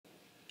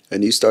A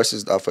new Star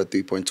Citizen Alpha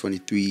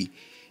 3.23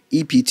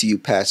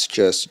 EPTU patch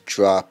just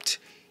dropped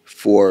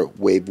for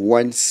Wave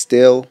 1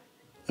 still,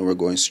 and we're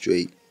going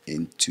straight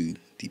into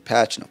the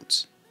patch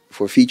notes.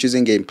 For features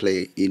and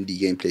gameplay, in the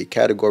gameplay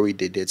category,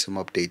 they did some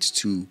updates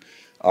to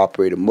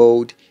operator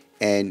mode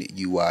and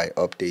UI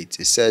updates.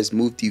 It says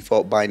move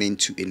default binding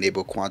to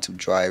enable quantum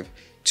drive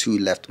to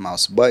left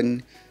mouse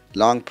button,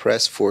 long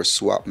press for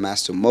swap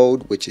master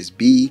mode, which is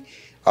B,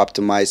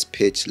 optimize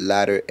pitch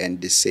ladder and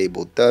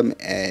disable thumb,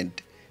 and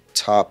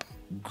top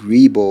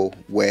greeble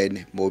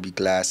when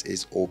mobiGlas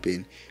is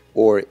open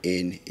or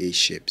in a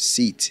ship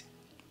seat.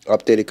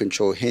 Updated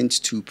control hints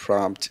to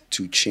prompt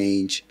to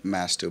change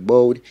master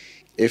mode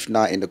if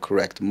not in the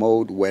correct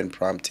mode when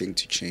prompting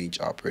to change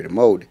operator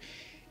mode.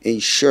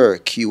 Ensure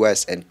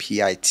QS and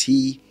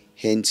PIT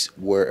hints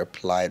were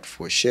applied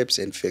for ships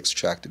and fixed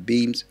tractor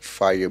beams.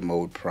 Fire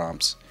mode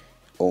prompts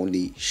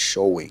only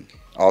showing.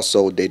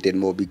 Also, they did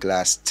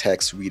mobiGlas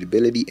text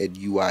readability and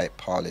UI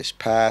polish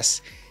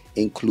pass.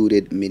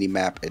 Included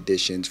minimap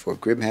additions for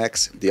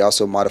Grimhex. They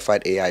also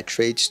modified AI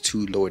traits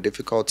to lower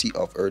difficulty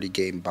of early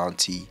game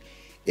bounty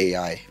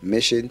AI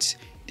missions.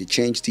 They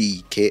changed the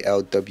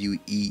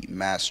KLWE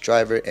mass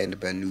driver and the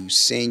Banu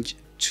Singe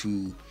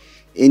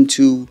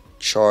into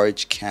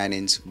charge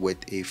cannons with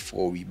a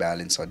full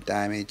rebalance on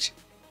damage,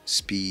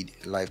 speed,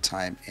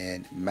 lifetime,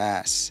 and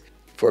mass.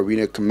 For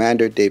Arena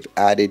Commander, they've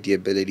added the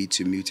ability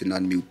to mute and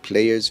unmute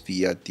players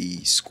via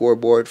the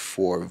scoreboard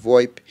for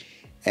VoIP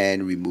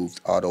and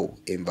removed auto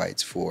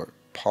invites for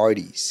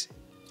parties.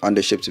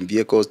 Under ships and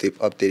vehicles, they've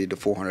updated the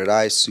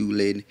 400i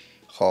Sulin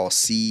Hall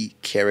C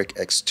Carrack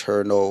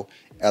external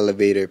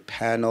elevator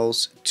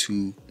panels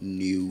to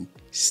new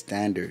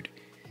standard.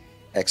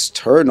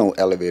 External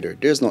elevator,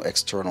 there's no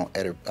external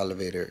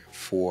elevator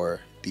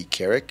for the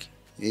Carrack.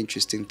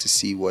 Interesting to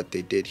see what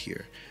they did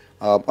here.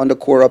 Under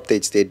core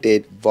updates, they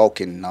did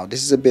Vulkan. Now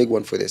this is a big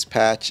one for this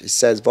patch. It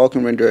says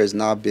Vulkan renderer has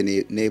now been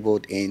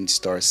enabled in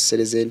Star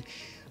Citizen.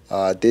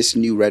 This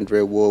new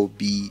renderer will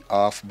be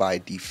off by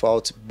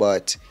default,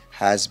 but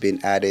has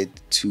been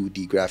added to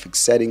the graphics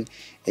setting.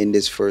 In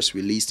this first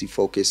release, they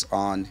focus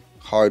on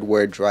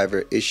hardware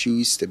driver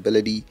issues,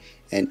 stability,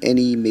 and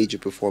any major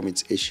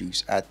performance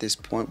issues. At this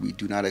point, we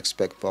do not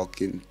expect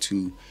Vulkan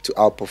to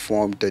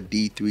outperform the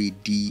D3,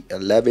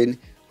 D11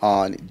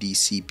 on the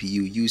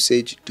CPU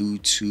usage due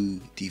to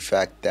the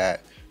fact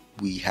that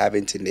we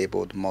haven't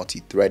enabled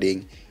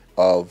multi-threading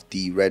of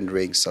the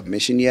rendering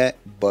submission yet,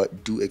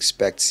 but do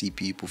expect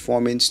CPU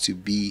performance to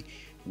be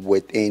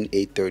within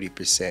a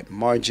 30%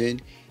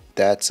 margin.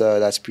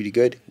 That's pretty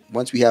good.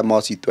 Once we have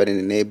multi-threading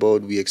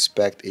enabled, we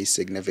expect a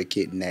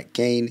significant net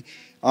gain.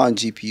 On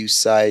GPU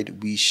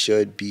side, we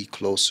should be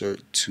closer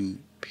to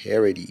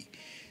parity.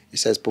 It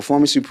says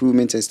performance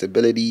improvements and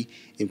stability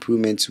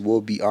improvements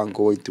will be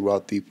ongoing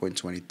throughout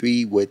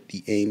 3.23 with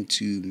the aim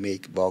to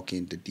make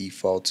Vulkan the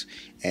default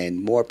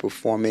and more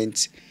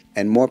performance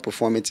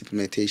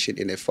implementation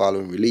in a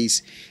following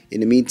release.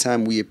 In the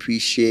meantime, we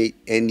appreciate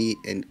any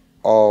and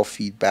all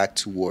feedback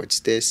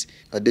towards this.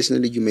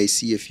 Additionally, you may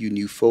see a few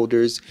new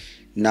folders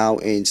now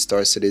in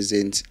Star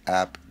Citizen's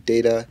app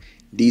data.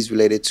 These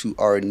related to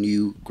our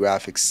new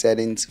graphics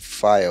settings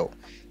file,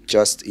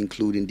 just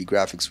including the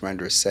graphics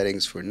render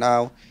settings for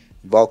now.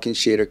 Vulkan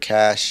shader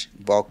cache,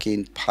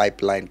 Vulkan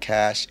pipeline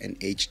cache, and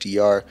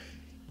HDR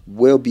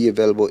will be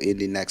available in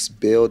the next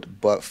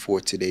build, but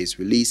for today's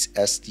release,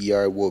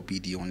 SDR will be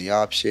the only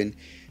option.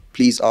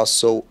 Please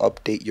also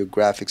update your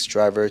graphics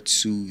driver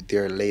to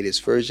their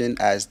latest version,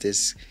 as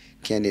this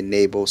can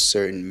enable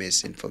certain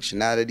missing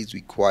functionalities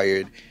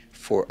required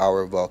for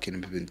our Vulkan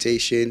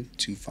implementation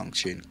to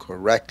function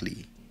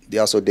correctly. They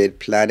also did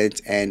planet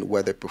and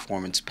weather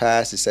performance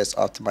pass. It says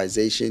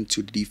optimization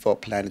to the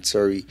default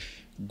planetary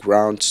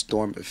ground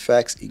storm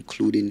effects,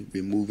 including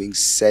removing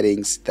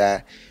settings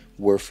that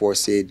were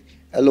forcing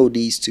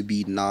LODs to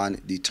be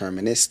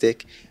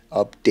non-deterministic,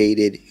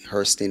 updated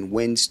Hurston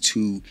winds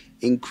to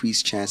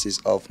increase chances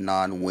of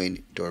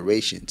non-wind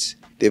durations.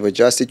 They've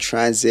adjusted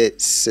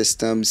transit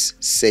systems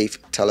safe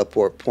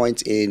teleport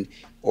points in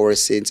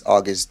Orison's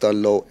August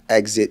Dunlow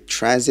exit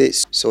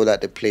transit so that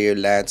the player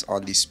lands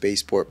on the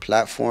spaceport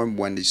platform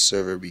when the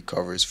server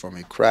recovers from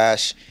a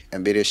crash.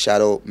 Nvidia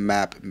Shadow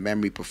Map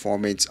memory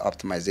performance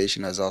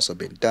optimization has also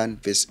been done.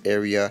 This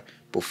area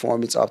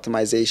performance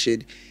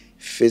optimization,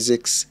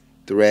 physics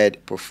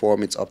thread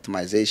performance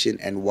optimization,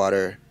 and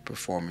water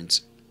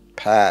performance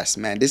pass.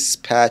 Man, this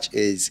patch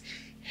is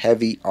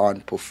heavy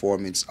on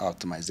performance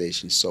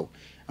optimization, so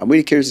I'm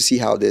really curious to see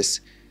how this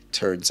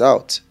turns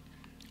out.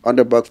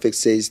 Under bug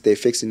fixes, they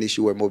fixed an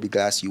issue where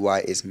mobiGlas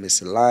UI is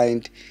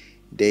misaligned.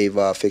 They've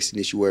fixed an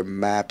issue where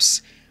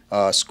maps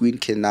screen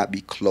cannot be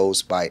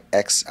closed by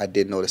X. I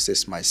did notice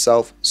this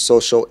myself.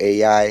 Social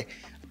AI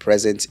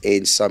present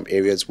in some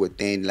areas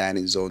within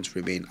landing zones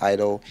remain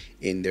idle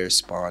in their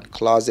spawn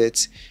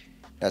closets.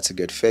 That's a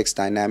good fix.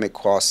 Dynamic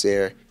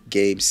Corsair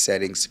game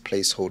settings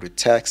placeholder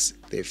text.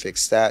 They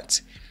fixed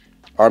that.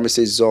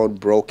 Armistice zone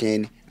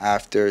broken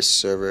after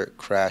server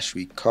crash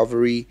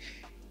recovery.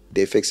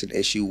 They fixed an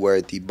issue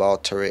where the ball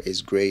turret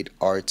is grayed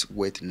art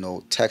with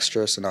no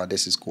texture. So now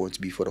this is going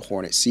to be for the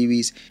Hornet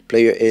series.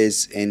 Player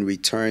is in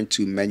return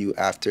to menu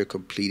after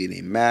completing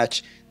a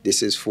match.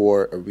 This is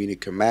for Arena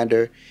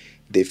Commander.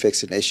 They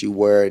fixed an issue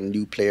where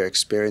new player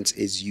experience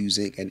is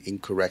using an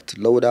incorrect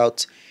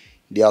loadout.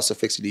 They also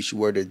fixed an issue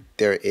where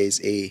there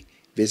is a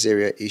vis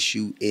area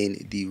issue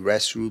in the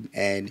restroom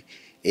and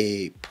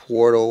a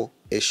portal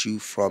issue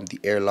from the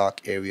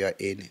airlock area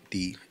in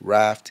the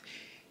raft.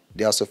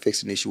 They also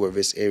fixed an issue where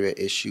vis area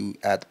issue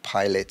at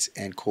pilot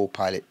and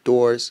co-pilot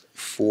doors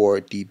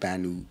for the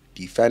Banu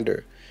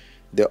Defender.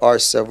 There are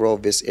several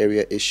vis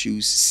area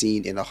issues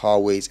seen in the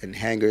hallways and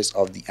hangars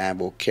of the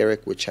Ambo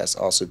Carrack, which has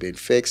also been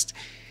fixed.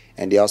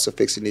 And they also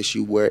fixed an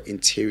issue where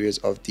interiors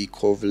of the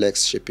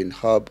Corvalex shipping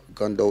hub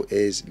Gundo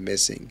is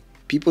missing.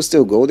 People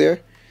still go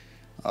there,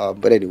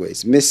 but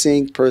anyways,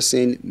 missing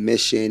person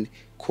mission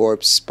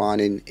corpse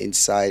spawning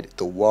inside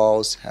the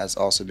walls has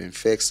also been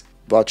fixed.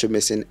 Voucher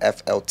missing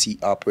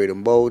FLT operator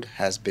mode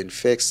has been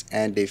fixed,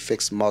 and they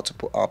fixed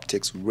multiple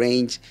optics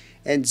range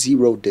and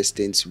zero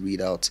distance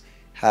readouts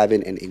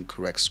having an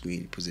incorrect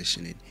screen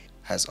positioning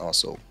has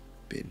also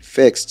been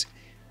fixed.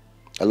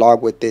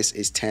 Along with this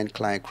is 10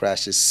 client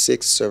crashes,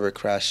 6 server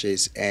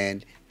crashes,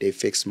 and they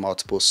fixed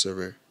multiple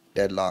server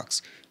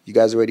deadlocks. You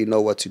guys already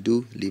know what to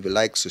do. Leave a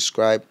like,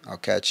 subscribe. I'll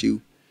catch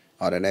you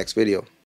on the next video.